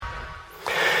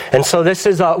And so this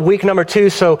is week number 2.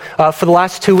 So for the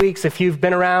last 2 weeks, if you've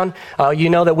been around, you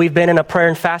know that we've been in a prayer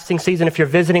and fasting season. If you're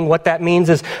visiting, what that means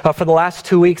is for the last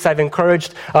 2 weeks, I've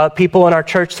encouraged people in our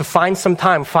church to find some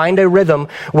time, find a rhythm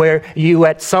where you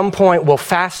at some point will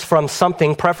fast from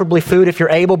something, preferably food if you're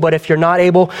able, but if you're not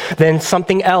able, then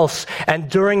something else. And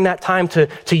during that time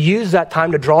to use that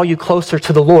time to draw you closer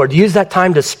to the Lord. Use that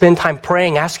time to spend time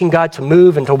praying, asking God to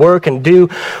move and to work and do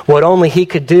what only He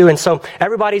could do. And so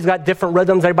everybody's got different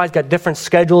rhythms. Everybody's got different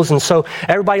schedules. And so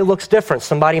everybody looks different.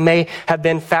 Somebody may have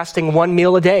been fasting 1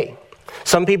 meal a day.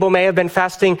 Some people may have been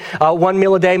fasting 1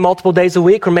 meal a day, multiple days a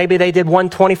week, or maybe they did 1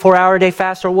 24-hour-a-day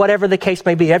fast, or whatever the case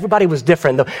may be. Everybody was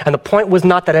different. And the point was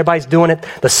not that everybody's doing it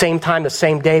the same time, the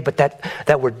same day, but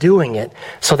that we're doing it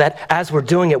so that as we're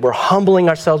doing it, we're humbling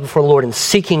ourselves before the Lord and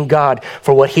seeking God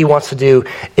for what He wants to do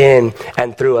in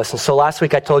and through us. And so last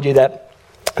week I told you that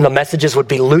the messages would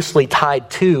be loosely tied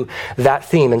to that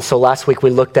theme. And so last week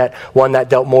we looked at one that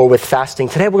dealt more with fasting.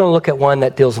 Today we're going to look at one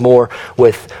that deals more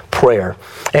with prayer.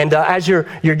 And as you're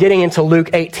getting into Luke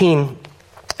 18,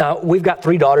 we've got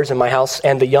 3 daughters in my house,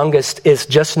 and the youngest is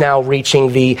just now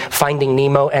reaching the Finding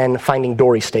Nemo and Finding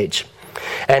Dory stage.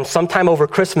 And sometime over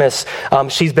Christmas,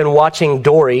 she's been watching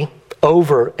Dory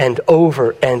over and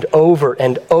over and over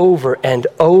and over and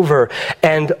over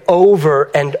and over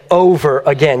and over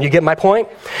again. You get my point?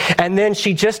 And then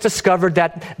she just discovered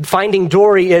that Finding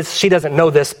Dory is, she doesn't know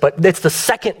this, but it's the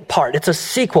second part. It's a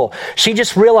sequel. She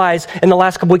just realized in the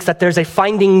last couple weeks that there's a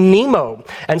Finding Nemo.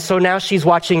 And so now she's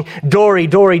watching Dory,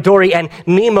 Dory, Dory, and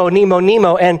Nemo, Nemo,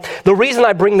 Nemo. And the reason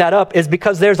I bring that up is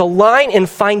because there's a line in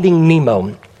Finding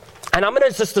Nemo. And I'm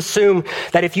going to just assume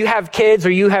that if you have kids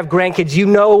or you have grandkids, you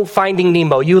know Finding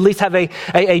Nemo. You at least have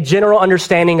a general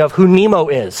understanding of who Nemo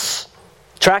is.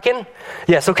 Tracking?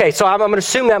 Yes, okay, so I'm going to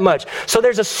assume that much. So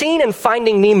there's a scene in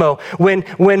Finding Nemo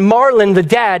when Marlin, the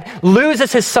dad,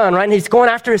 loses his son, right? And he's going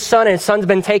after his son, and his son's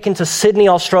been taken to Sydney,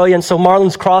 Australia, and so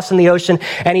Marlin's crossing the ocean,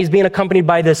 and he's being accompanied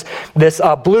by this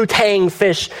blue tang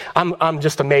fish. I'm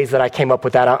just amazed that I came up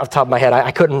with that off the top of my head.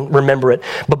 I couldn't remember it.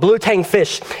 But blue tang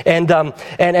fish, and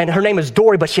her name is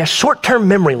Dory, but she has short-term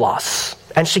memory loss.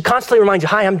 And she constantly reminds you,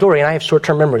 hi, I'm Dory, and I have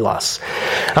short-term memory loss.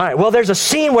 All right, well, there's a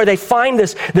scene where they find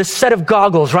this set of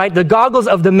goggles, right? The goggles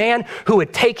of the man who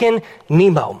had taken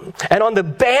Nemo. And on the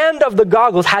band of the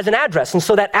goggles has an address. And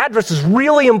so that address is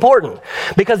really important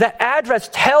because that address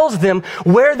tells them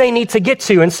where they need to get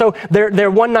to. And so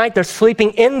they're one night, they're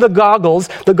sleeping in the goggles.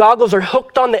 The goggles are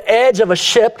hooked on the edge of a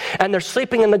ship, and they're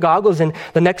sleeping in the goggles. And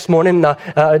the next morning,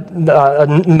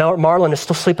 Marlin is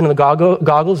still sleeping in the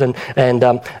goggles, and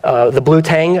the blue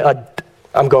tang,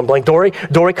 I'm going blank,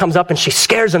 Dory comes up and she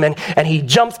scares him, and he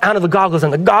jumps out of the goggles,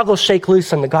 and the goggles shake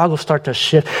loose, and the goggles start to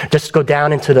shift, just go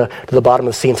down into the bottom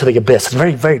of the sea, into the abyss. It's a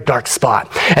very, very dark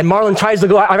spot. And Marlin tries to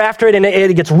go after it, and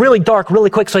it gets really dark really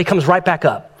quick, so he comes right back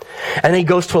up. And then he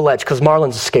goes to a ledge because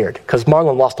Marlin's scared, because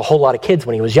Marlin lost a whole lot of kids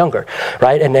when he was younger,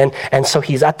 right? And so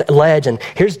he's at the ledge, and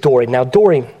here's Dory. Now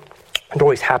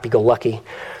Dory's happy-go-lucky.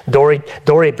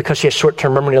 Dory, because she has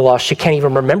short-term memory loss, she can't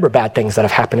even remember bad things that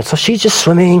have happened. And so she's just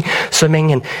swimming,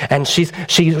 and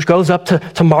she goes up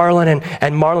to Marlin,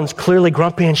 and Marlin's clearly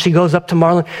grumpy, and she goes up to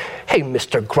Marlin, hey,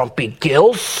 Mr. Grumpy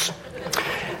Gills.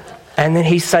 And then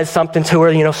he says something to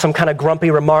her, some kind of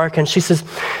grumpy remark, and she says,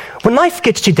 when life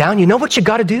gets you down, you know what you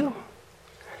got to do?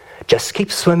 Just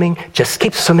keep swimming, just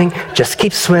keep swimming, just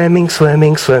keep swimming,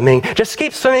 swimming, swimming, just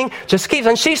keep swimming, just keep,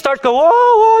 and she starts going,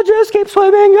 oh, just keep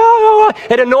swimming, oh.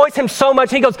 It annoys him so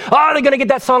much, he goes, oh, they're going to get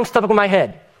that song stuck in my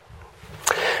head.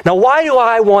 Now, why do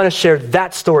I want to share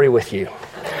that story with you?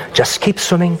 Just keep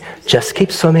swimming, just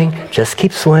keep swimming, just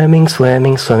keep swimming,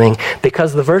 swimming, swimming,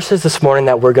 because the verses this morning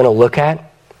that we're going to look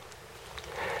at,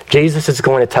 Jesus is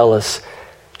going to tell us,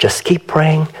 just keep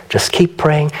praying, just keep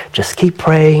praying, just keep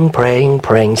praying, praying,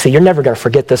 praying. See, you're never going to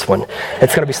forget this one.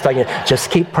 It's going to be stuck in.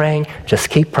 Just keep praying, just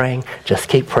keep praying, just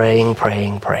keep praying,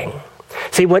 praying, praying.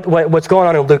 See, what's going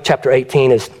on in Luke chapter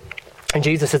 18 is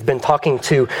Jesus has been talking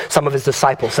to some of his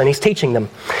disciples, and he's teaching them.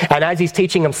 And as he's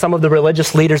teaching them, some of the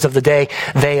religious leaders of the day,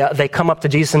 they come up to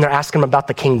Jesus and they're asking him about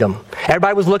the kingdom.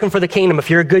 Everybody was looking for the kingdom. If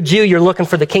you're a good Jew, you're looking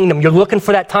for the kingdom. You're looking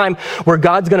for that time where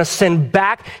God's going to send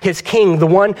back his king, the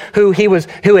one who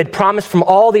had promised from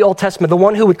all the Old Testament, the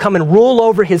one who would come and rule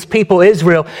over his people,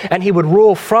 Israel, and he would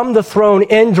rule from the throne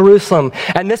in Jerusalem.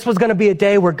 And this was going to be a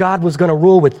day where God was going to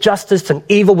rule with justice, and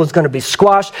evil was going to be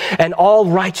squashed, and all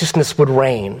righteousness would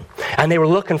reign. And they were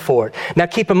looking for it. Now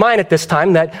keep in mind at this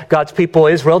time that God's people,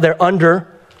 Israel, they're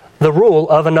under the rule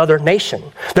of another nation.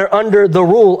 They're under the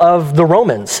rule of the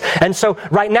Romans. And so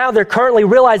right now they're currently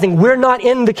realizing we're not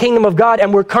in the kingdom of God,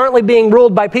 and we're currently being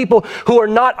ruled by people who are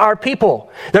not our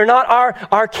people. They're not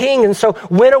our king. And so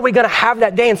when are we going to have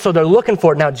that day? And so they're looking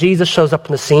for it. Now Jesus shows up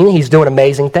in the scene. He's doing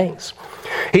amazing things.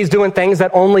 He's doing things that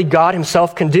only God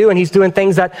himself can do, and he's doing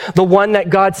things that the one that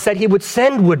God said he would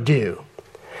send would do.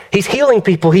 He's healing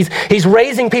people. He's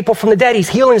raising people from the dead. He's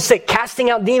healing the sick, casting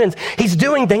out demons. He's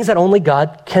doing things that only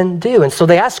God can do. And so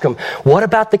they ask him, what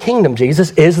about the kingdom,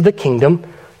 Jesus? Is the kingdom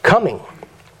coming?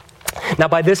 Now,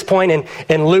 by this point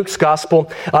in Luke's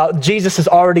gospel, Jesus has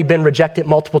already been rejected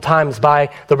multiple times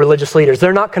by the religious leaders.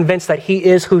 They're not convinced that he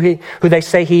is who they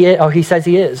say he is, or he says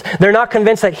he is. They're not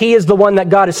convinced that he is the one that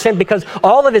God has sent, because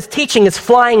all of his teaching is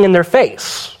flying in their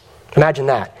face. Imagine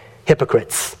that.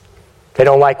 Hypocrites. They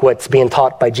don't like what's being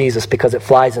taught by Jesus because it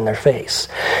flies in their face.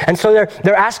 And so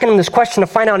they're asking him this question to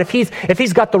find out if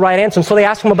he's got the right answer. And so they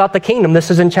ask him about the kingdom. This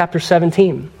is in chapter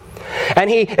 17. And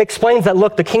he explains that,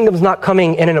 look, the kingdom's not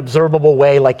coming in an observable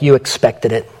way like you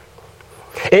expected it.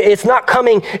 It's not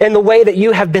coming in the way that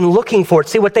you have been looking for it.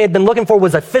 See, what they had been looking for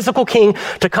was a physical king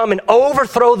to come and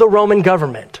overthrow the Roman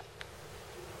government.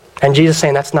 And Jesus is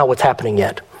saying that's not what's happening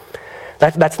yet.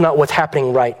 That's not what's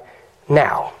happening right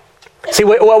now. See,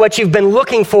 what you've been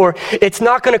looking for, it's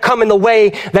not going to come in the way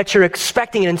that you're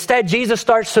expecting it. Instead, Jesus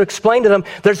starts to explain to them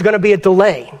there's going to be a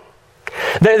delay.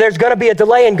 There's going to be a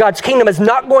delay, and God's kingdom is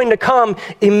not going to come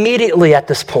immediately at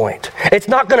this point. It's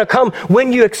not going to come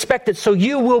when you expect it, so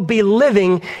you will be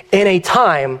living in a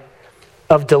time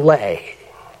of delay.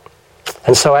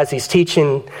 And so as he's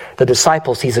teaching the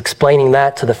disciples, he's explaining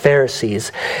that to the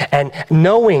Pharisees. And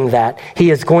knowing that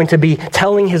he is going to be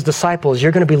telling his disciples,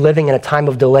 you're going to be living in a time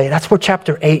of delay. That's where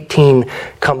chapter 18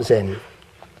 comes in.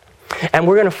 And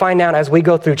we're going to find out as we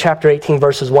go through chapter 18,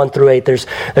 verses 1 through 8, there's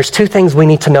two things we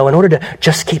need to know in order to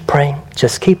just keep praying,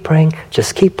 just keep praying,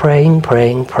 just keep praying,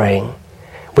 praying, praying.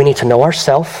 We need to know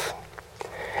ourselves,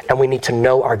 and we need to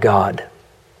know our God.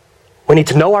 We need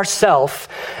to know ourselves,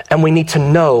 and we need to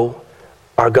know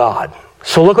our God.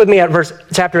 So look with me at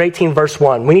chapter 18, verse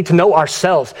 1. We need to know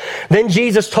ourselves. Then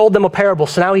Jesus told them a parable.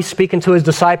 So now he's speaking to his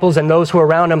disciples and those who are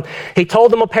around him. He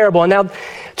told them a parable. And now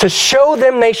to show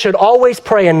them they should always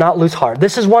pray and not lose heart.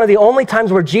 This is one of the only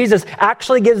times where Jesus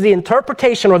actually gives the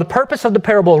interpretation or the purpose of the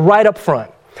parable right up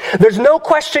front. There's no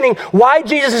questioning why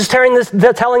Jesus is telling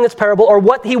this parable or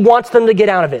what he wants them to get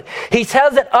out of it. He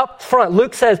tells it up front.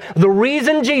 Luke says the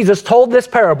reason Jesus told this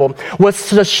parable was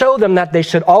to show them that they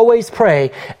should always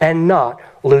pray and not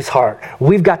lose heart.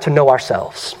 We've got to know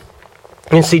ourselves.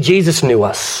 And see, Jesus knew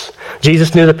us.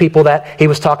 Jesus knew the people that he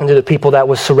was talking to, the people that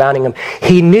was surrounding him.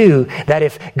 He knew that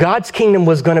if God's kingdom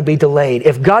was going to be delayed,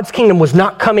 if God's kingdom was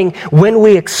not coming when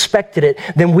we expected it,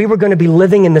 then we were going to be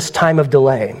living in this time of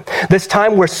delay. This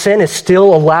time where sin is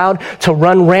still allowed to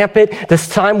run rampant. This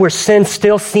time where sin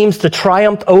still seems to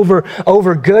triumph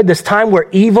over good. This time where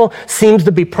evil seems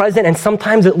to be present, and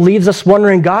sometimes it leaves us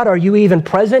wondering, God, are you even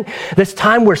present? This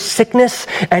time where sickness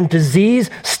and disease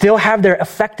still have their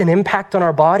effect and impact on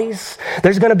our bodies.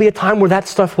 There's going to be a time where that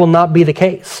stuff will not be the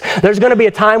case. There's going to be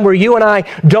a time where you and I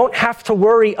don't have to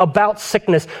worry about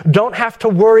sickness, don't have to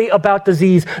worry about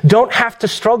disease, don't have to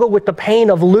struggle with the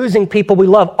pain of losing people we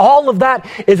love. All of that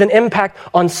is an impact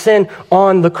on sin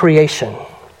on the creation.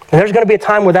 And there's going to be a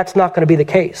time where that's not going to be the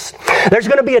case. There's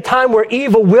going to be a time where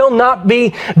evil will not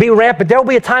be rampant. There will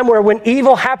be a time where when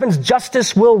evil happens,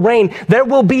 justice will reign. There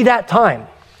will be that time.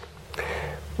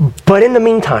 But in the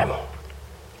meantime,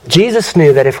 Jesus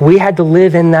knew that if we had to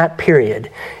live in that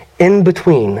period in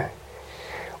between,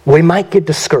 we might get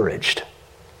discouraged.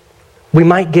 We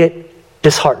might get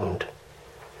disheartened.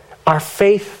 Our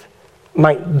faith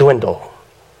might dwindle.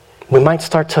 We might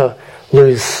start to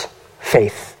lose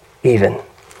faith even.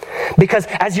 Because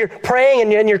as you're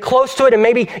praying and you're close to it, and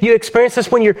maybe you experience this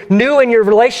when you're new in your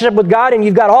relationship with God and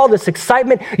you've got all this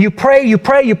excitement, you pray,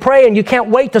 and you can't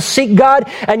wait to seek God,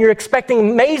 and you're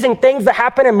expecting amazing things to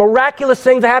happen and miraculous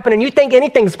things to happen, and you think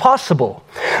anything's possible.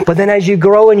 But then as you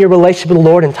grow in your relationship with the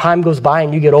Lord and time goes by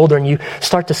and you get older and you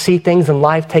start to see things in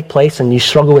life take place, and you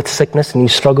struggle with sickness and you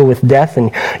struggle with death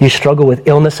and you struggle with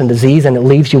illness and disease, and it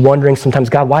leaves you wondering sometimes,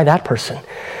 God, why that person?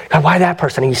 God, why that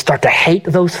person? And you start to hate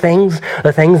those things,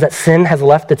 the things that sin has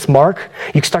left its mark.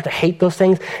 You start to hate those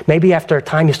things. Maybe after a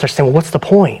time you start saying, well, what's the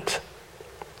point?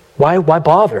 Why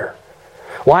bother?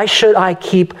 Why should I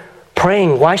keep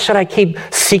praying? Why should I keep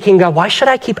seeking God? Why should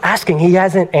I keep asking? He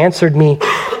hasn't answered me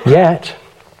yet.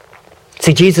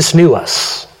 See, Jesus knew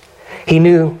us. He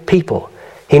knew people.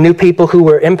 He knew people who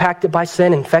were impacted by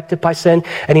sin, infected by sin,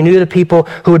 and he knew the people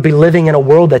who would be living in a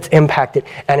world that's impacted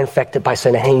and infected by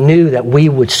sin. And he knew that we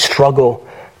would struggle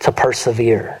to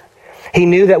persevere. He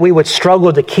knew that we would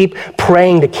struggle to keep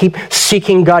praying, to keep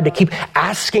seeking God, to keep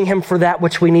asking him for that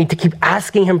which we need, to keep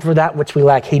asking him for that which we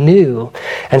lack. He knew.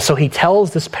 And so he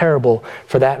tells this parable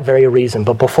for that very reason.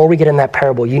 But before we get in that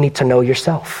parable, you need to know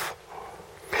yourself.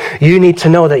 You need to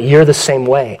know that you're the same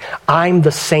way. I'm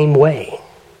the same way.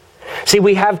 See,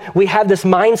 we have this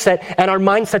mindset, and our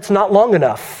mindset's not long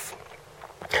enough.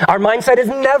 Our mindset is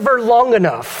never long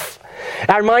enough.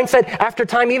 Our mindset, after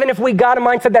time, even if we got a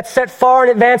mindset that's set far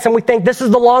in advance and we think this is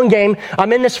the long game,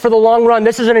 I'm in this for the long run,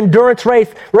 this is an endurance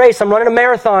race, I'm running a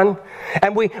marathon,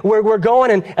 and we're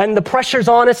going and the pressure's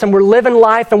on us and we're living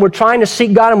life and we're trying to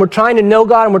seek God and we're trying to know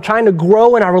God and we're trying to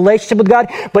grow in our relationship with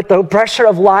God, but the pressure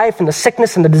of life and the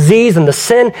sickness and the disease and the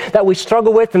sin that we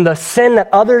struggle with and the sin that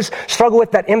others struggle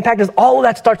with that impact us, all of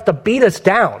that starts to beat us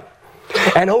down.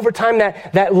 And over time,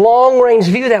 that long-range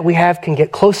view that we have can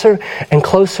get closer and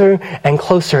closer and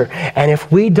closer. And if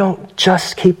we don't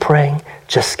just keep praying,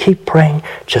 just keep praying,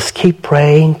 just keep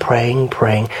praying,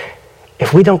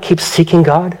 if we don't keep seeking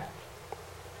God,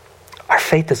 our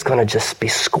faith is going to just be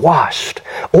squashed.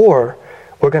 Or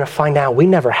we're going to find out we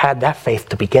never had that faith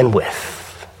to begin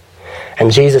with.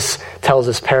 And Jesus tells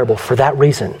this parable for that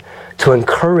reason, to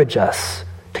encourage us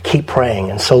to keep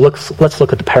praying. And so let's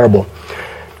look at the parable.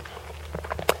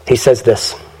 He says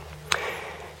this.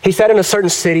 He said, in a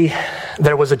certain city,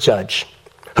 there was a judge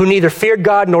who neither feared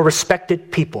God nor respected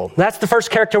people. That's the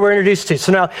first character we're introduced to.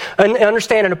 So now,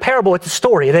 understand, in a parable, it's a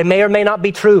story. They may or may not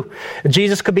be true.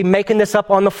 Jesus could be making this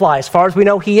up on the fly. As far as we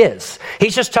know, he is.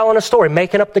 He's just telling a story,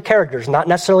 making up the characters, not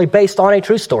necessarily based on a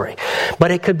true story,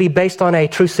 but it could be based on a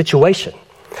true situation.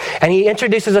 And he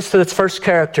introduces us to this first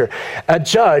character, a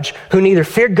judge who neither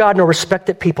feared God nor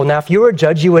respected people. Now, if you were a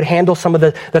judge, you would handle some of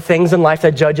the things in life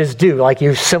that judges do, like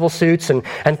your civil suits and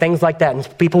things like that.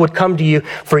 And people would come to you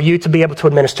for you to be able to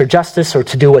administer justice or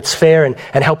to do what's fair and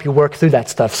help you work through that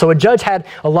stuff. So a judge had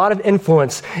a lot of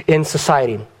influence in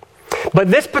society. But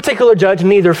this particular judge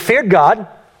neither feared God,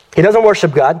 he doesn't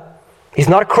worship God, he's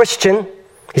not a Christian,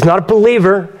 he's not a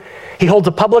believer, he holds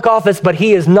a public office, but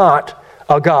he is not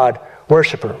a God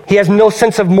worshiper. He has no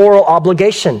sense of moral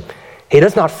obligation. He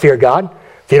does not fear God.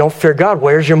 If you don't fear God,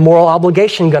 where's your moral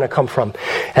obligation going to come from?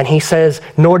 And he says,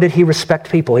 nor did he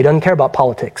respect people. He doesn't care about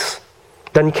politics.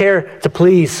 Doesn't care to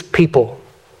please people.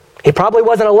 He probably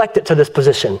wasn't elected to this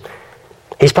position.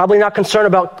 He's probably not concerned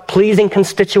about pleasing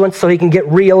constituents so he can get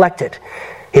reelected.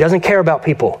 He doesn't care about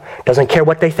people, doesn't care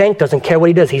what they think, doesn't care what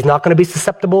he does. He's not going to be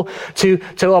susceptible to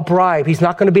a bribe. He's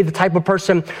not going to be the type of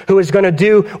person who is going to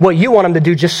do what you want him to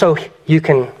do just so you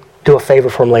can do a favor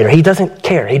for him later. He doesn't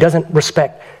care. He doesn't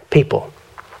respect people.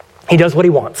 He does what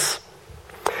he wants.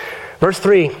 Verse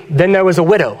 3, then there was a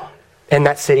widow in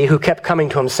that city who kept coming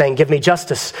to him saying, give me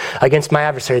justice against my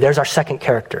adversary. There's our second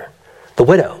character, the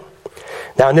widow.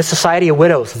 Now in this society, a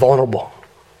widow is vulnerable.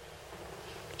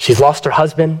 She's lost her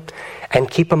husband. And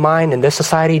keep in mind, in this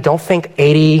society, don't think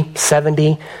 80,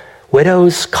 70.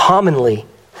 Widows, commonly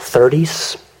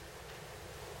 30s,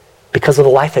 because of the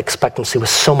life expectancy was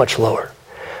so much lower.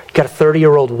 You got a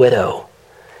 30-year-old widow.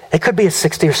 It could be a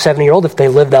 60 or 70-year-old if they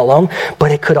live that long,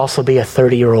 but it could also be a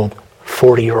 30-year-old,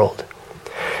 40-year-old.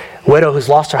 Widow who's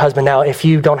lost her husband. Now, if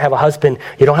you don't have a husband,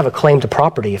 you don't have a claim to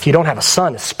property. If you don't have a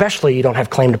son, especially, you don't have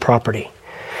claim to property.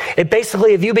 It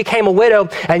basically, if you became a widow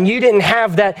and you didn't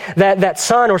have that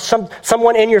son or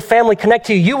someone in your family connect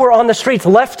to you, you were on the streets,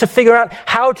 left to figure out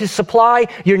how to supply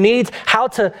your needs, how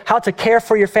to care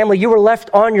for your family. You were left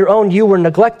on your own. You were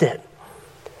neglected.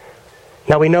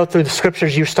 Now we know through the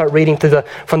scriptures, you start reading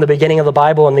from the beginning of the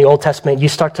Bible and the Old Testament, you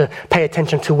start to pay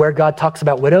attention to where God talks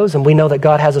about widows, and we know that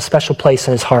God has a special place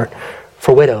in his heart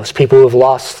for widows, people who have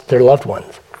lost their loved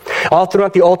ones. All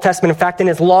throughout the Old Testament, in fact, in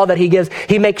his law that he gives,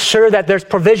 he makes sure that there's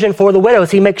provision for the widows.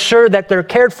 He makes sure that they're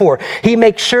cared for. He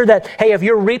makes sure that, hey, if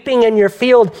you're reaping in your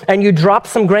field and you drop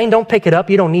some grain, don't pick it up.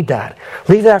 You don't need that.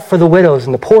 Leave that for the widows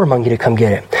and the poor among you to come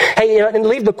get it. Hey, and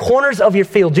leave the corners of your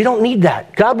fields. You don't need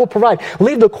that. God will provide.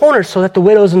 Leave the corners so that the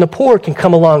widows and the poor can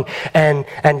come along and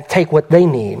take what they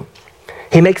need.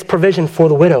 He makes provision for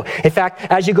the widow. In fact,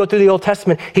 as you go through the Old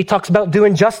Testament, he talks about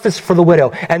doing justice for the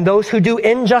widow. And those who do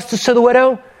injustice to the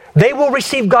widow, they will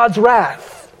receive God's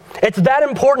wrath. It's that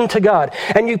important to God.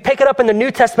 And you pick it up in the New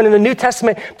Testament, and the New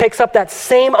Testament picks up that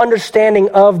same understanding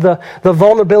of the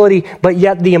vulnerability, but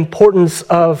yet the importance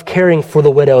of caring for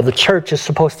the widow. The church is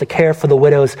supposed to care for the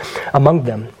widows among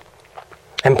them.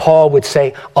 And Paul would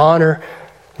say, honor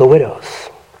the widows.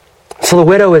 So the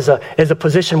widow is a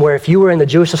position where if you were in the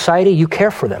Jewish society, you care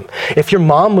for them. If your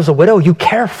mom was a widow, you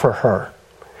care for her.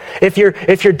 If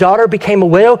your daughter became a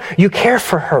widow, you care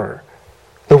for her.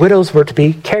 The widows were to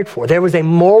be cared for. There was a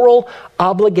moral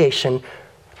obligation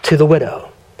to the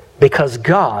widow because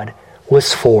God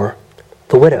was for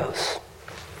the widows.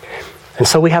 And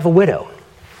so we have a widow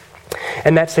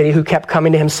in that city who kept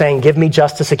coming to him saying, give me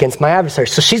justice against my adversary.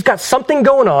 So she's got something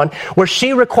going on where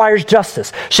she requires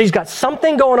justice. She's got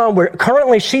something going on where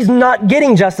currently she's not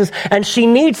getting justice and she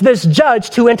needs this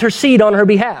judge to intercede on her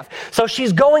behalf. So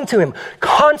she's going to him,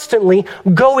 constantly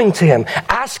going to him,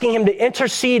 asking him to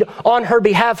intercede on her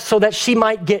behalf so that she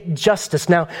might get justice.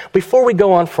 Now, before we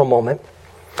go on for a moment,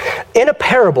 in a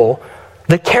parable,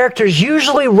 the characters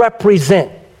usually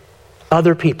represent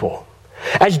other people.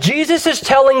 As Jesus is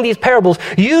telling these parables,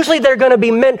 usually they're going to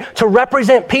be meant to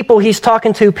represent people he's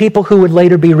talking to, people who would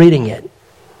later be reading it.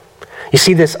 You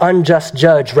see, this unjust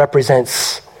judge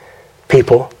represents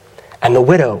people, and the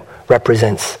widow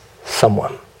represents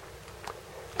someone.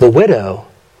 The widow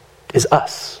is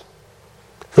us.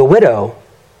 The widow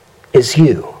is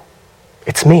you.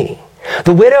 It's me.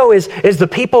 The widow is the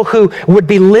people who would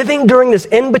be living during this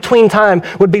in-between time,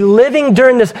 would be living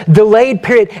during this delayed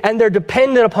period, and they're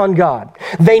dependent upon God.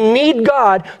 They need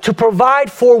God to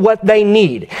provide for what they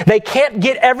need. They can't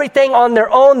get everything on their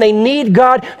own. They need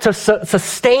God to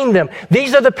sustain them.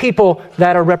 These are the people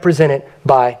that are represented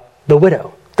by the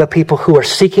widow. The people who are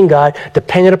seeking God,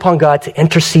 dependent upon God to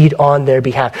intercede on their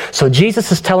behalf. So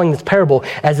Jesus is telling this parable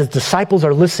as his disciples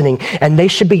are listening, and they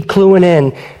should be cluing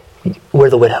in, we're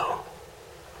the widow.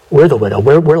 We're the widow.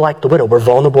 We're like the widow. We're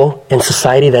vulnerable in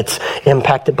society that's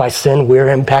impacted by sin. We're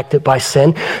impacted by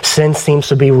sin. Sin seems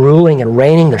to be ruling and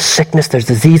reigning. There's sickness, there's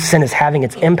disease. Sin is having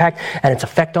its impact and its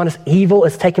effect on us. Evil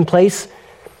is taking place.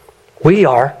 We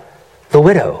are the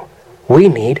widow. We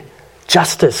need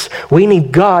justice. We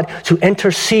need God to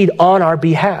intercede on our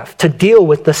behalf, to deal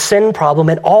with the sin problem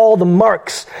and all the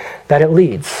marks that it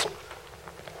leads.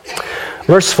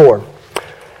 Verse 4.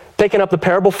 Taking up the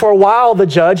parable, for a while the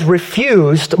judge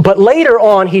refused, but later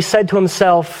on he said to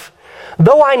himself,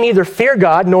 though I neither fear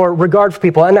God nor regard for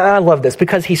people, and I love this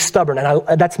because he's stubborn,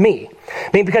 and that's me. I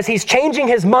mean, because he's changing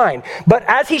his mind. But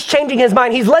as he's changing his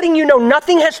mind, he's letting you know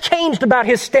nothing has changed about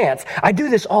his stance. I do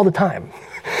this all the time.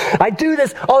 I do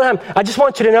this all the time. I just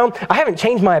want you to know, I haven't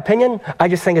changed my opinion. I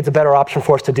just think it's a better option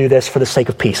for us to do this for the sake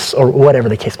of peace, or whatever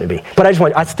the case may be. But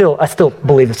I still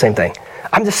believe the same thing.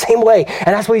 I'm the same way.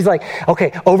 And that's what he's like,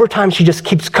 okay, over time she just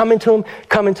keeps coming to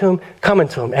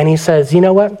him. And he says, you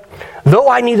know what? Though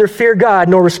I neither fear God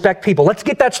nor respect people. Let's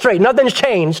get that straight. Nothing's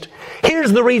changed.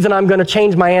 Here's the reason I'm going to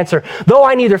change my answer. Though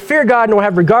I neither fear God nor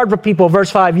have regard for people,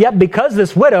 verse 5, yet because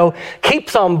this widow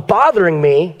keeps on bothering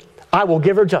me, I will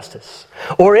give her justice.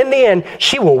 Or in the end,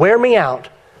 she will wear me out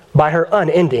by her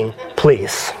unending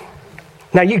pleas.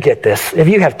 Now you get this. If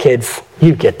you have kids,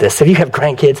 you get this. If you have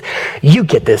grandkids, you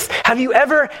get this. Have you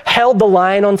ever held the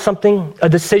line on something, a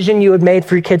decision you had made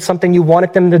for your kids, something you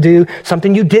wanted them to do,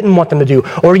 something you didn't want them to do,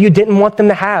 or you didn't want them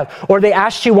to have, or they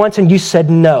asked you once and you said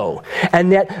no,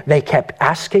 and yet they kept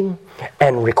asking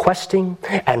and requesting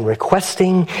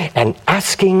and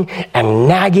asking and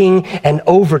nagging, and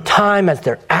over time as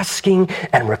they're asking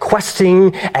and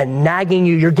requesting and nagging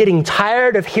you, you're getting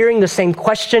tired of hearing the same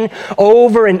question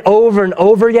over and over and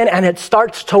over again, and it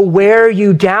starts to wear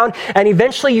you down, and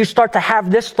eventually you start to have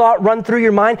this thought run through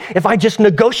your mind, if I just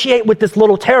negotiate with this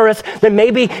little terrorist, then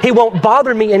maybe he won't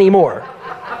bother me anymore.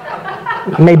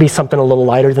 Maybe something a little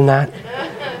lighter than that.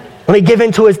 Let me give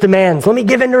in to his demands. Let me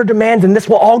give in to her demands, and this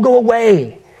will all go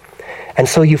away. And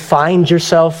so you find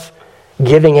yourself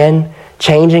giving in,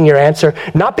 changing your answer,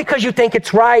 not because you think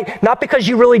it's right, not because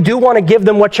you really do want to give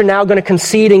them what you're now going to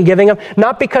concede in giving them,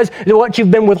 not because what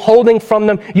you've been withholding from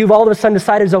them, you've all of a sudden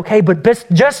decided is okay, but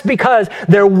just because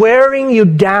they're wearing you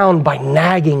down by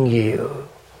nagging you.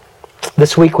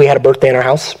 This week we had a birthday in our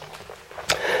house.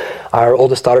 Our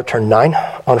oldest daughter turned 9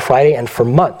 on Friday, and for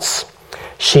months,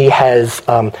 she has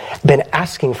been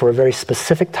asking for a very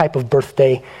specific type of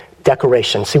birthday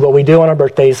decoration. See, what we do on our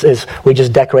birthdays is we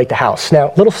just decorate the house.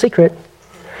 Now, little secret,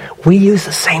 we use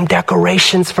the same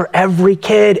decorations for every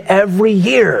kid every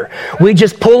year. We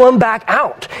just pull them back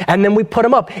out and then we put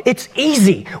them up. It's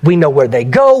easy. We know where they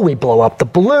go. We blow up the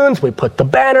balloons. We put the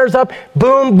banners up.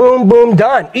 Boom, boom, boom,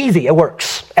 done. Easy. It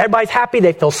works. Everybody's happy.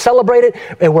 They feel celebrated.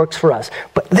 It works for us.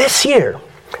 But this year,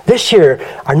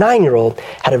 our 9-year-old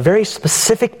had a very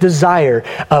specific desire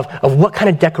of what kind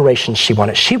of decoration she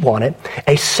wanted. She wanted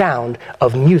a Sound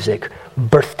of Music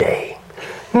birthday.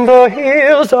 The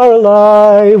hills are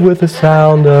alive with the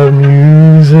sound of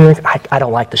music. I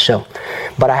don't like the show.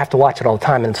 but I have to watch it all the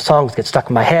time, and the songs get stuck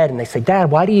in my head, and they say, Dad,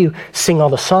 why do you sing all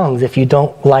the songs if you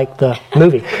don't like the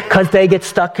movie? Because they get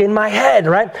stuck in my head,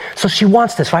 right? So she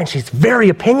wants this, right? And she's very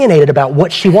opinionated about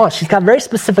what she wants. She's got very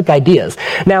specific ideas.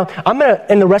 Now,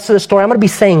 in the rest of the story, I'm going to be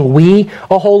saying we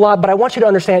a whole lot, but I want you to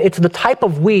understand it's the type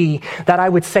of we that I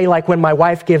would say like when my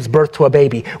wife gives birth to a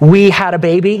baby. We had a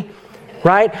baby.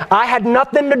 Right? I had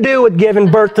nothing to do with giving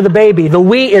birth to the baby. The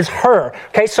we is her.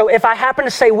 Okay, so if I happen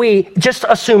to say we, just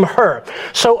assume her.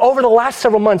 So over the last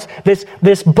several months,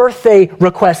 this birthday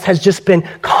request has just been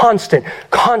constant.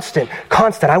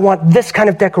 I want this kind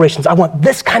of decorations. I want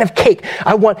this kind of cake.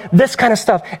 I want this kind of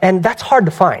stuff. And that's hard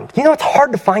to find. You know it's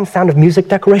hard to find Sound of Music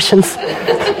decorations?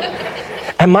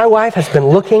 And my wife has been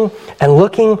looking,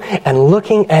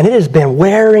 and it has been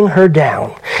wearing her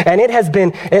down. And it has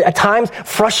been, at times,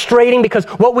 frustrating because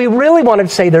what we really wanted to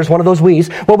say, there's one of those we's,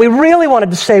 what we really wanted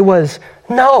to say was,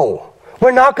 no, we're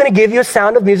not going to give you a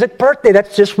Sound of Music birthday.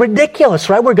 That's just ridiculous,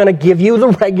 right? We're going to give you the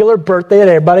regular birthday that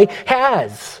everybody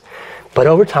has. But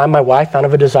over time, my wife found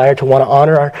a desire to want to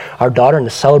honor our daughter and to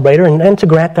celebrate her and to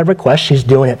grant that request. She's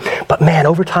doing it. But man,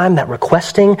 over time, that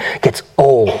requesting gets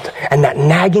old and that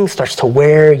nagging starts to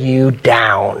wear you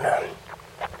down.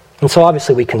 And so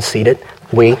obviously we conceded.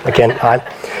 And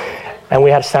we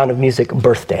had a Sound of Music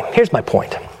birthday. Here's my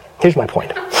point.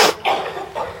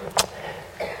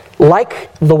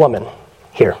 Like the woman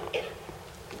here,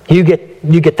 you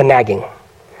get the nagging.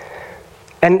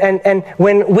 And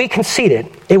when we conceded,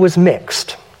 it was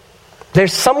mixed.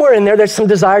 There's somewhere in there's some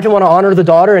desire to want to honor the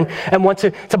daughter and want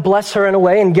to bless her in a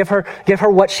way and give her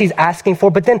what she's asking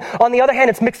for. But then on the other hand,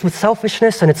 it's mixed with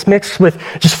selfishness and it's mixed with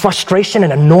just frustration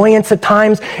and annoyance at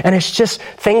times. And it's just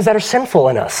things that are sinful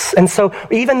in us. And so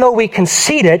even though we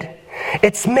conceded,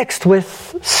 it's mixed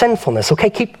with sinfulness.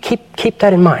 Okay, keep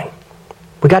that in mind.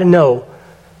 We got to know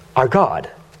our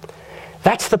God.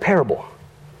 That's the parable.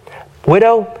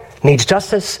 Widow needs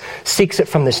justice, seeks it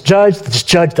from this judge. This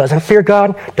judge doesn't fear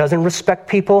God, doesn't respect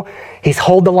people. He's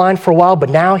held the line for a while, but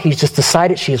now he's just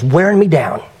decided she is wearing me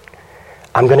down.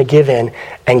 I'm going to give in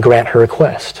and grant her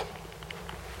request.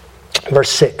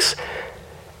 Verse 6,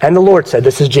 and the Lord said,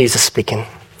 this is Jesus speaking,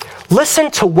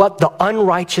 listen to what the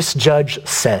unrighteous judge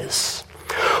says.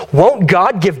 Won't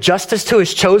God give justice to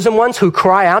his chosen ones who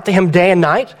cry out to him day and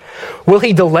night? Will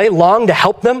he delay long to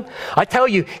help them? I tell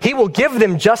you, he will give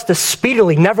them justice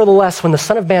speedily. Nevertheless, when the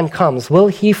Son of Man comes, will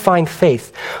he find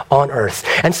faith on earth?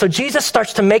 And so Jesus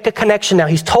starts to make a connection now.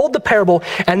 He's told the parable,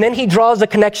 and then he draws a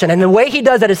connection. And the way he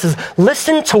does that is says,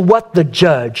 listen to what the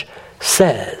judge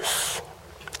says.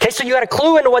 Okay, so you got a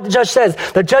clue into what the judge says.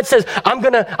 The judge says, I'm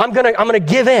gonna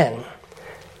give in.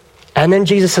 And then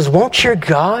Jesus says, won't your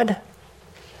God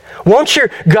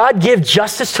give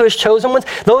justice to his chosen ones?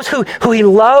 Those who he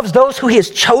loves, those who he has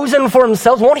chosen for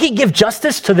himself, won't he give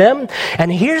justice to them?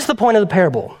 And here's the point of the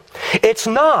parable. It's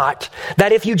not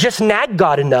that if you just nag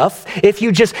God enough, if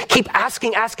you just keep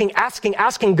asking,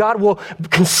 God will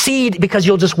concede because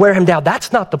you'll just wear him down.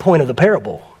 That's not the point of the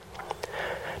parable.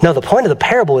 No, the point of the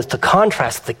parable is to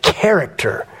contrast the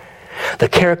character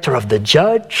of the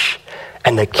judge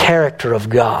and the character of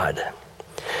God.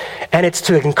 And it's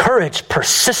to encourage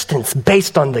persistence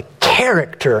based on the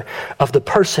character of the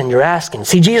person you're asking.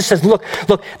 See, Jesus says, look,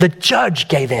 the judge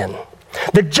gave in.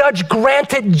 The judge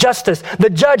granted justice. The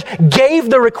judge gave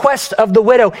the request of the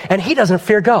widow, and he doesn't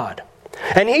fear God.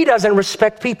 And he doesn't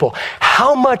respect people.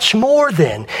 How much more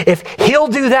then, if he'll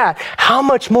do that, how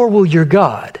much more will your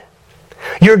God?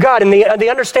 Your God, and the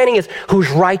understanding is who's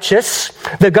righteous,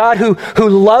 the God who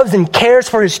loves and cares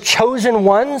for his chosen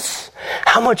ones,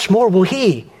 how much more will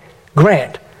he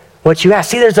grant what you ask?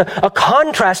 See, there's a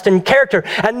contrast in character,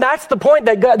 and that's the point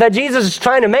that Jesus is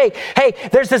trying to make. Hey,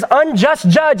 there's this unjust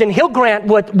judge, and he'll grant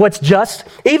what's just,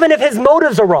 even if his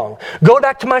motives are wrong. Go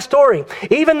back to my story.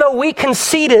 Even though we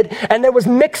conceded, and there was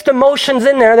mixed emotions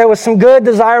in there was some good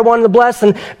desire, wanting to bless,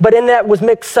 but in that was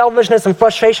mixed selfishness and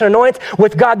frustration, annoyance.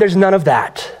 With God, there's none of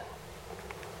that.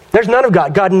 There's none of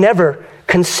God. God never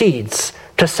concedes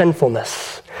to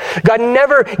sinfulness. God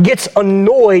never gets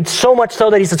annoyed so much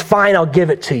so that he says, fine, I'll give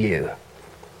it to you.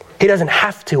 He doesn't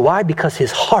have to. Why? Because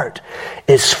his heart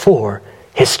is for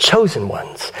his chosen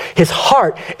ones. His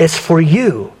heart is for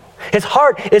you. His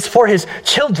heart is for his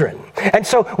children. And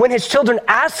so when his children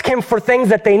ask him for things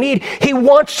that they need, he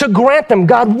wants to grant them.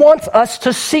 God wants us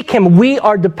to seek him. We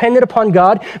are dependent upon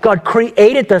God. God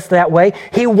created us that way.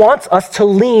 He wants us to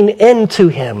lean into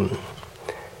him.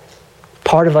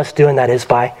 Part of us doing that is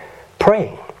by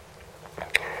praying.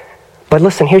 But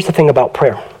listen, here's the thing about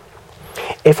prayer.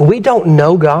 If we don't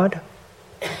know God,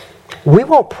 we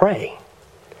won't pray.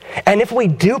 And if we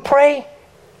do pray,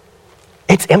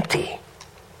 it's empty.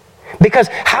 Because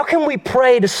how can we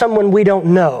pray to someone we don't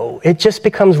know? It just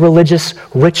becomes religious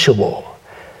ritual.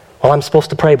 Well, I'm supposed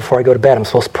to pray before I go to bed. I'm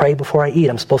supposed to pray before I eat.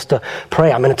 I'm supposed to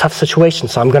pray. I'm in a tough situation,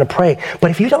 so I'm going to pray.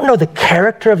 But if you don't know the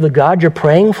character of the God you're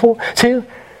praying to,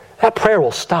 that prayer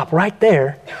will stop right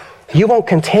there. You won't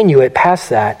continue it past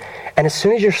that. And as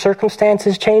soon as your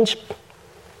circumstances change,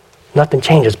 nothing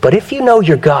changes. But if you know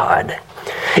your God,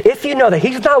 if you know that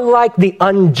He's not like the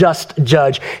unjust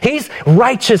judge, He's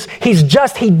righteous, He's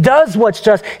just, He does what's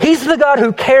just. He's the God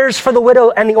who cares for the widow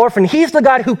and the orphan. He's the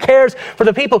God who cares for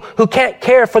the people who can't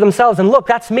care for themselves. And look,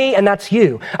 that's me and that's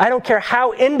you. I don't care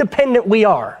how independent we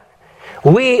are.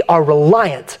 We are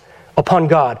reliant upon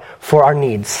God for our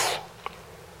needs.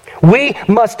 We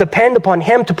must depend upon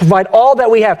Him to provide all that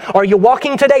we have. Are you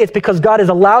walking today? It's because God has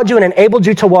allowed you and enabled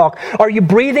you to walk. Are you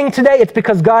breathing today? It's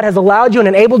because God has allowed you and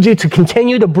enabled you to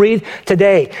continue to breathe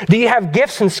today. Do you have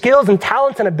gifts and skills and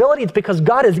talents and abilities? It's because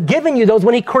God has given you those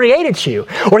when He created you.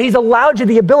 Or He's allowed you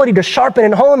the ability to sharpen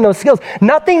and hone those skills.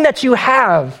 Nothing that you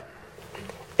have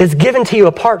is given to you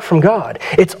apart from God.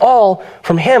 It's all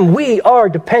from Him. We are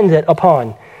dependent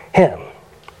upon Him.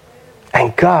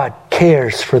 And God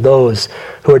cares for those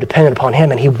who are dependent upon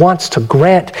Him, and He wants to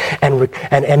grant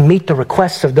and meet the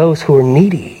requests of those who are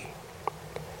needy.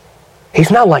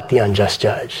 He's not like the unjust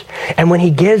judge. And when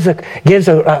He gives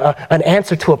an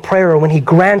answer to a prayer, or when He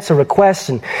grants a request,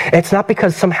 and it's not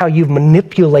because somehow you've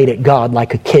manipulated God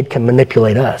like a kid can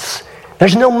manipulate us.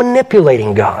 There's no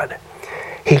manipulating God.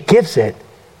 He gives it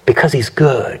because He's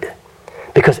good.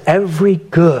 Because every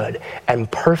good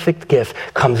and perfect gift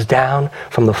comes down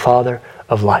from the Father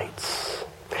of lights.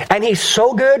 And He's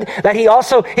so good that He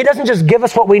doesn't just give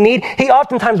us what we need. He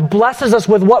oftentimes blesses us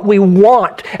with what we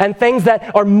want and things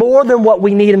that are more than what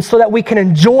we need, and so that we can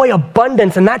enjoy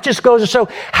abundance. And that just goes to show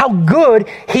how good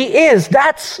He is.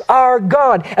 That's our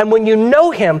God. And when you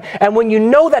know Him, and when you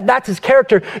know that that's His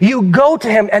character, you go to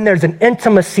Him, and there's an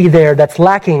intimacy there that's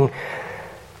lacking,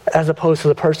 as opposed to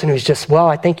the person who's just, well,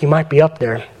 I think you might be up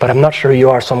there, but I'm not sure you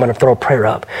are, so I'm going to throw a prayer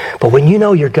up. But when you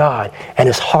know your God, and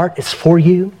His heart is for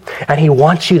you, and He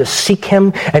wants you to seek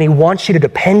Him, and He wants you to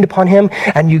depend upon Him,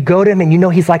 and you go to Him, and you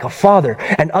know He's like a father.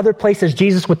 And other places,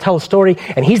 Jesus would tell a story,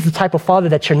 and He's the type of father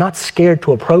that you're not scared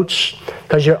to approach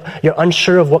because you're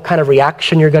unsure of what kind of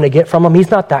reaction you're going to get from Him.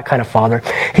 He's not that kind of father.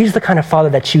 He's the kind of father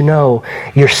that you know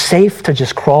you're safe to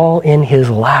just crawl in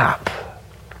His lap.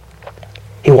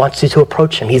 He wants you to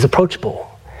approach Him. He's approachable.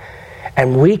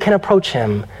 And we can approach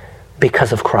Him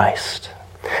because of Christ.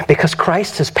 Because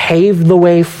Christ has paved the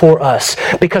way for us.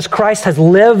 Because Christ has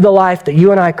lived the life that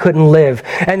you and I couldn't live.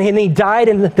 And He died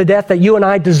in the death that you and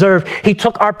I deserve. He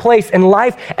took our place in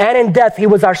life and in death. He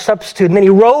was our substitute. And then He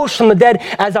rose from the dead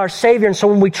as our Savior. And so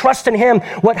when we trust in Him,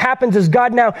 what happens is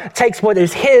God now takes what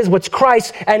is His, what's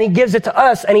Christ, and He gives it to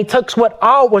us. And He took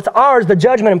what's ours, the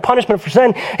judgment and punishment for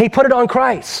sin, He put it on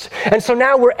Christ. And so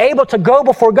now we're able to go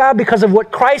before God because of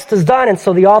what Christ has done. And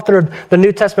so the author of the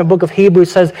New Testament book of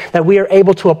Hebrews says that we are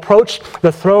able to approach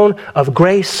the throne of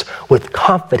grace with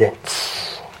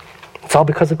confidence. It's all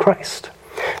because of Christ.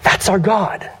 That's our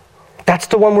God. That's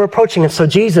the one we're approaching. And so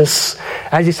Jesus,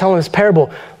 as He's telling this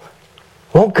parable,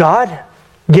 won't God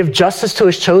give justice to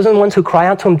His chosen ones who cry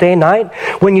out to Him day and night?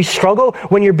 When you struggle,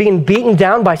 when you're being beaten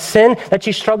down by sin that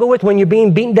you struggle with, when you're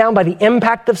being beaten down by the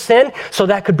impact of sin, so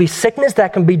that could be sickness,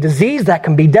 that can be disease, that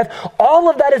can be death. All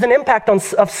of that is an impact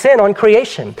of sin on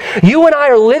creation. You and I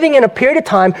are living in a period of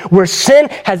time where sin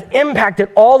has impacted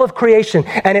all of creation,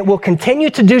 and it will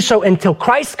continue to do so until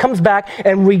Christ comes back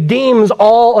and redeems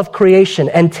all of creation.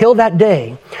 Until that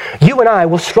day, you and I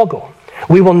will struggle.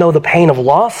 We will know the pain of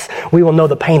loss. We will know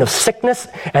the pain of sickness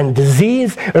and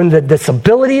disease and the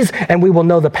disabilities. And we will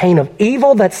know the pain of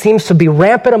evil that seems to be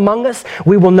rampant among us.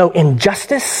 We will know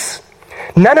injustice.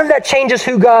 None of that changes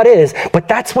who God is. But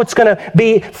that's what's going to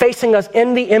be facing us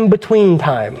in the in-between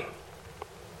time.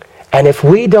 And if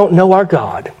we don't know our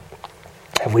God,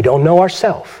 if we don't know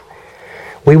ourselves,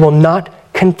 we will not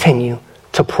continue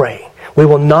to pray. We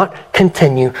will not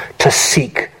continue to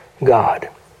seek God.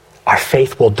 Our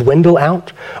faith will dwindle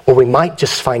out, or we might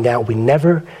just find out we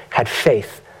never had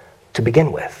faith to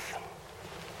begin with.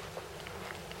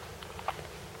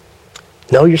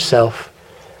 Know yourself.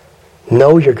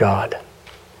 Know your God.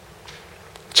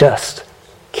 Just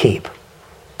keep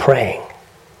praying.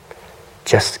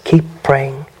 Just keep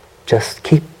praying. Just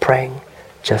keep praying.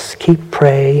 Just keep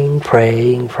praying,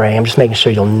 praying, praying. I'm just making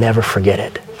sure you'll never forget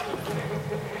it.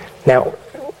 Now,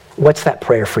 what's that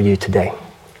prayer for you today?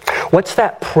 What's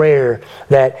that prayer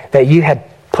that you had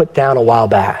put down a while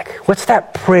back? What's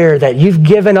that prayer that you've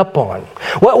given up on?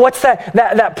 What's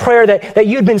that prayer that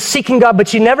you'd been seeking God,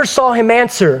 but you never saw Him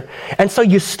answer, and so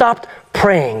you stopped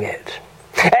praying it.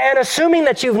 And assuming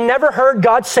that you've never heard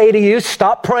God say to you,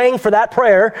 stop praying for that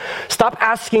prayer, stop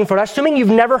asking for that, assuming you've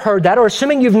never heard that, or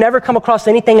assuming you've never come across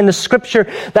anything in the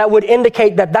scripture that would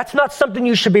indicate that that's not something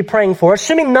you should be praying for,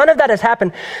 assuming none of that has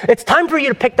happened, it's time for you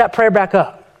to pick that prayer back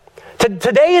up.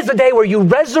 Today is the day where you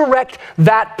resurrect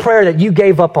that prayer that you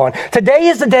gave up on. Today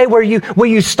is the day where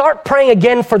you start praying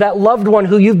again for that loved one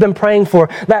who you've been praying for,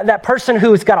 that person who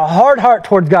has got a hard heart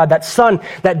towards God, that son,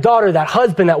 that daughter, that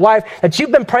husband, that wife that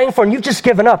you've been praying for and you've just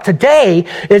given up. Today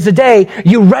is the day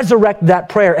you resurrect that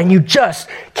prayer and you just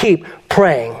keep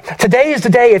praying. Today is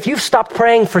the day if you've stopped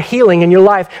praying for healing in your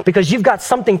life because you've got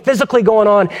something physically going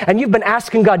on and you've been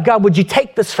asking God, God, would you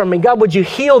take this from me? God, would you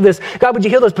heal this? God, would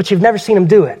you heal this? But you've never seen him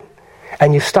do it.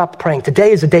 And you stop praying.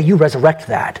 Today is the day you resurrect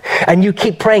that. And you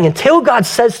keep praying until God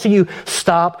says to you,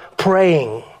 stop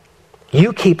praying.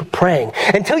 You keep praying.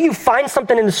 Until you find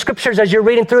something in the scriptures as you're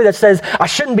reading through that says, I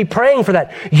shouldn't be praying for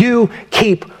that. You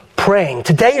keep praying.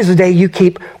 Today is the day you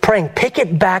keep praying. Pick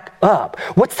it back up.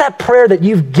 What's that prayer that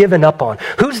you've given up on?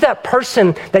 Who's that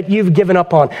person that you've given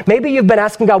up on? Maybe you've been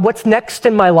asking God, what's next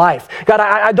in my life? God,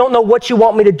 I don't know what you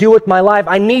want me to do with my life.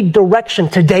 I need direction.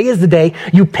 Today is the day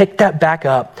you pick that back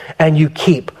up and you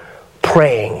keep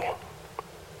praying.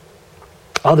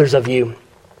 Others of you,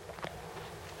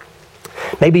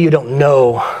 maybe you don't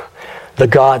know the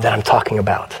God that I'm talking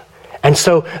about. And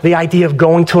so the idea of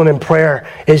going to him in prayer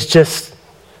is just,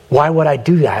 why would I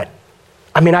do that?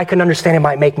 I mean, I can understand it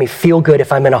might make me feel good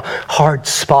if I'm in a hard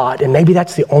spot, and maybe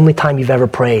that's the only time you've ever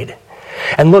prayed.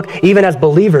 And look, even as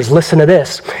believers, listen to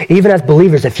this. Even as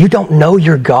believers, if you don't know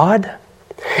your God,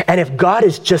 and if God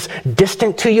is just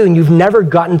distant to you and you've never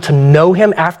gotten to know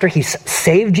him after he's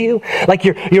saved you, like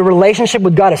your relationship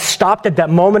with God has stopped at that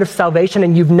moment of salvation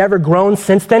and you've never grown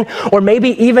since then, or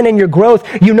maybe even in your growth,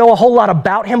 you know a whole lot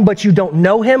about him, but you don't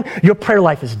know him, your prayer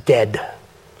life is dead.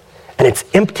 And it's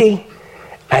empty,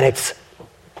 and it's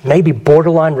maybe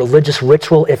borderline religious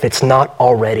ritual if it's not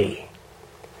already.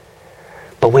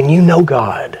 But when you know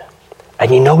God,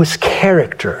 and you know his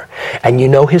character, and you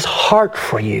know his heart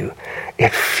for you,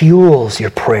 it fuels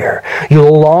your prayer. You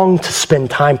long to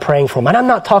spend time praying for him. And I'm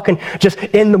not talking just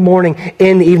in the morning,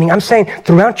 in the evening. I'm saying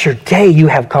throughout your day, you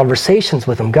have conversations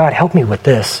with him. God, help me with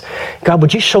this. God,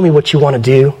 would you show me what you want to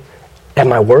do at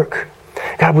my work?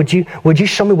 God, would you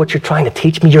show me what you're trying to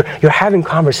teach me? You're having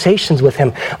conversations with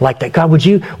him like that. God, would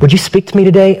you speak to me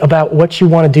today about what you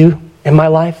want to do in my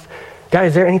life? God,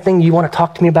 is there anything you want to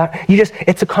talk to me about?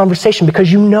 It's a conversation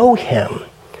because you know him.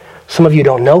 Some of you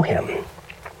don't know him.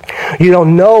 You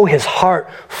don't know his heart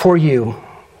for you.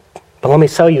 But let me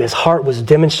tell you, his heart was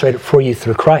demonstrated for you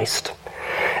through Christ.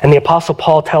 And the Apostle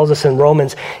Paul tells us in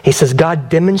Romans, he says, God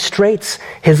demonstrates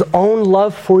his own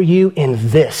love for you in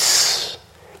this.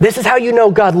 This is how you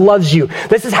know God loves you.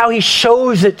 This is how he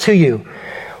shows it to you.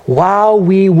 While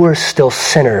we were still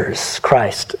sinners,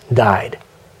 Christ died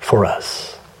for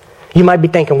us. You might be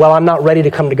thinking, well, I'm not ready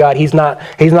to come to God. He's not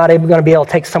going to be able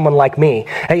to take someone like me.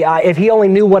 Hey, if he only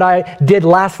knew what I did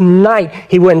last night,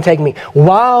 he wouldn't take me.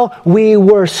 While we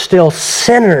were still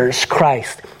sinners,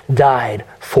 Christ died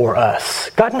for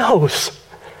us. God knows.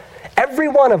 Every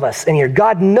one of us in here,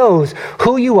 God knows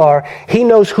who you are. He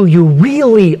knows who you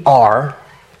really are.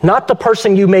 Not the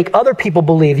person you make other people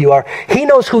believe you are. He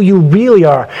knows who you really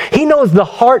are. He knows the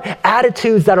heart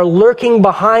attitudes that are lurking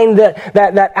behind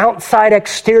that outside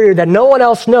exterior that no one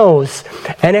else knows.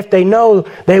 And if they know,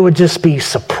 they would just be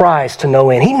surprised to know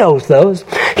in. He knows those.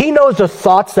 He knows the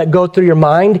thoughts that go through your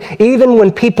mind, even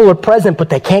when people are present,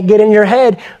 but they can't get in your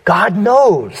head. God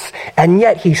knows. And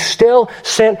yet he still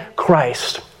sent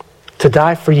Christ to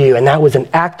die for you. And that was an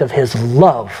act of his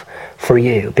love for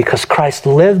you, because Christ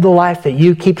lived the life that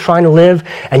you keep trying to live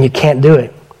and you can't do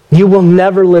it. You will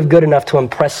never live good enough to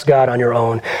impress God on your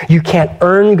own. You can't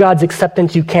earn God's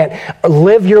acceptance. You can't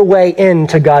live your way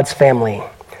into God's family.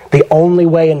 The only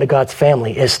way into God's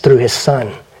family is through his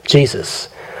son, Jesus,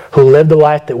 who lived the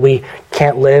life that we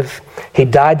can't live. He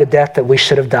died the death that we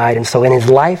should have died. And so in his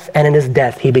life and in his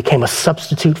death, he became a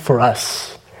substitute for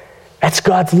us. That's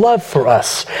God's love for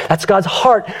us. That's God's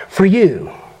heart for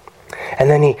you. And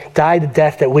then he died the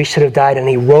death that we should have died, and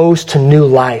he rose to new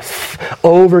life,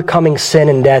 overcoming sin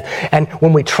and death. And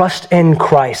when we trust in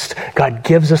Christ, God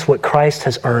gives us what Christ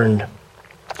has earned,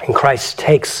 and Christ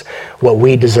takes what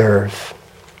we deserve.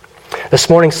 This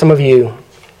morning, some of you,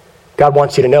 God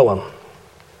wants you to know him.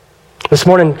 This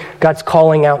morning, God's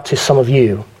calling out to some of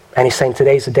you, and he's saying,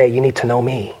 today's the day you need to know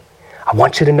me. I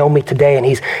want you to know me today, and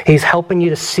he's helping you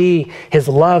to see his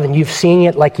love, and you've seen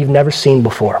it like you've never seen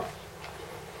before.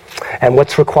 And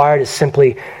what's required is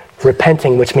simply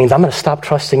repenting, which means I'm going to stop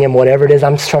trusting in whatever it is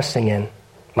I'm trusting in,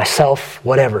 myself,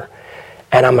 whatever.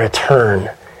 and I'm going to turn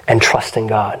and trust in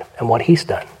God and what he's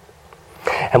done.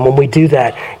 And when we do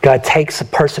that, God takes a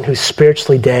person who's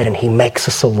spiritually dead and he makes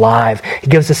us alive. He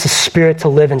gives us a spirit to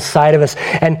live inside of us.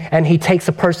 And he takes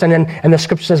a person, and the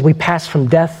scripture says we pass from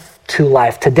death to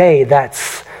life. Today,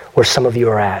 that's where some of you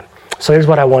are at. So here's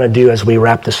what I want to do as we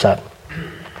wrap this up.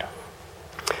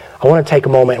 I want to take a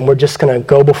moment and we're just going to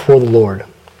go before the Lord.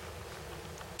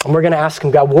 And we're going to ask him,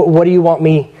 God, what do you want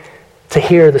me to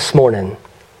hear this morning?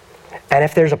 And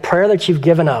if there's a prayer that you've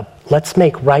given up, let's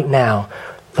make right now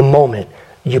the moment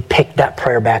you pick that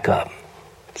prayer back up.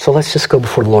 So let's just go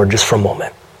before the Lord just for a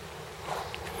moment.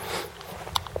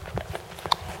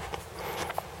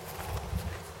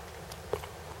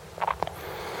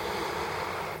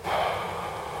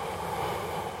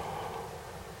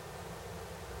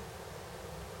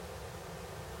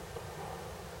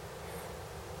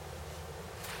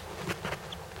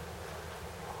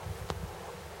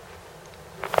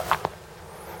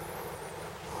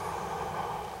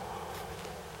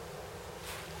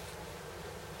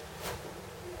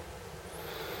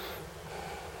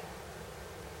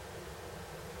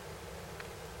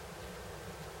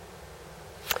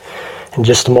 In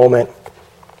just a moment,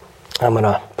 I'm going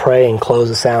to pray and close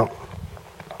this out.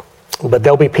 But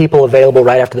there'll be people available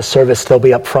right after the service. They'll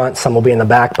be up front. Some will be in the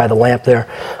back by the lamp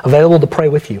there, available to pray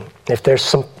with you. If there's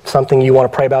something you want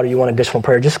to pray about or you want additional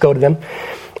prayer, just go to them,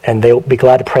 and they'll be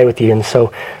glad to pray with you. And so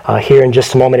here in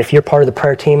just a moment, if you're part of the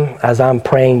prayer team, as I'm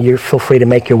praying, you feel free to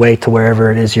make your way to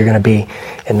wherever it is you're going to be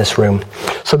in this room.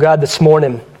 So God, this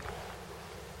morning,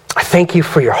 I thank you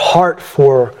for your heart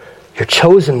for your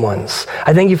chosen ones.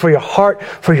 I thank you for your heart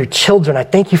for your children. I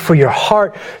thank you for your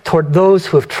heart toward those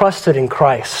who have trusted in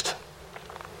Christ.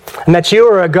 And that you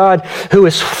are a God who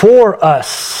is for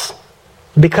us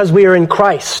because we are in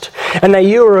Christ. And that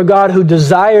you are a God who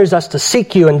desires us to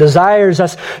seek you and desires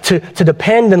us to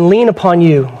depend and lean upon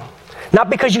you. Not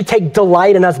because you take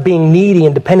delight in us being needy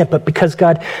and dependent, but because,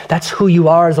 God, that's who you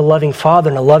are as a loving Father.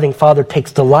 And a loving Father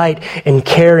takes delight in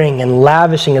caring and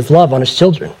lavishing his love on his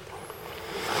children.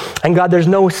 And God, there's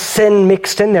no sin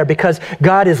mixed in there because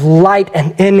God is light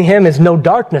and in him is no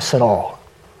darkness at all.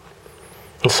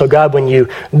 And so God, when you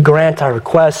grant our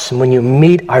requests and when you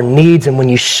meet our needs and when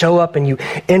you show up and you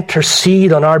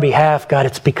intercede on our behalf, God,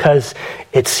 it's because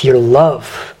it's your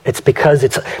love. It's because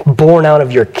it's born out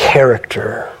of your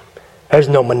character. There's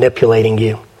no manipulating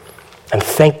you. And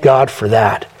thank God for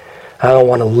that. I don't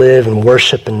want to live and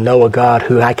worship and know a God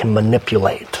who I can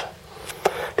manipulate.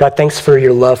 God, thanks for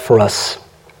your love for us.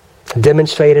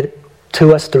 Demonstrated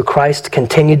to us through Christ,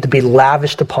 continued to be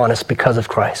lavished upon us because of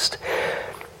Christ.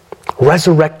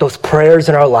 Resurrect those prayers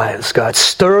in our lives, God.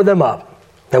 Stir them up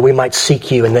that we might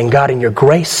seek you. And then, God, in your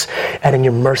grace and in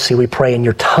your mercy, we pray in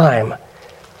your time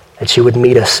that you would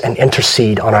meet us and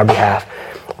intercede on our behalf.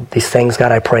 These things,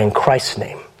 God, I pray in Christ's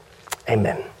name.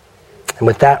 Amen. And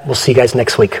with that, we'll see you guys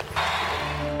next week.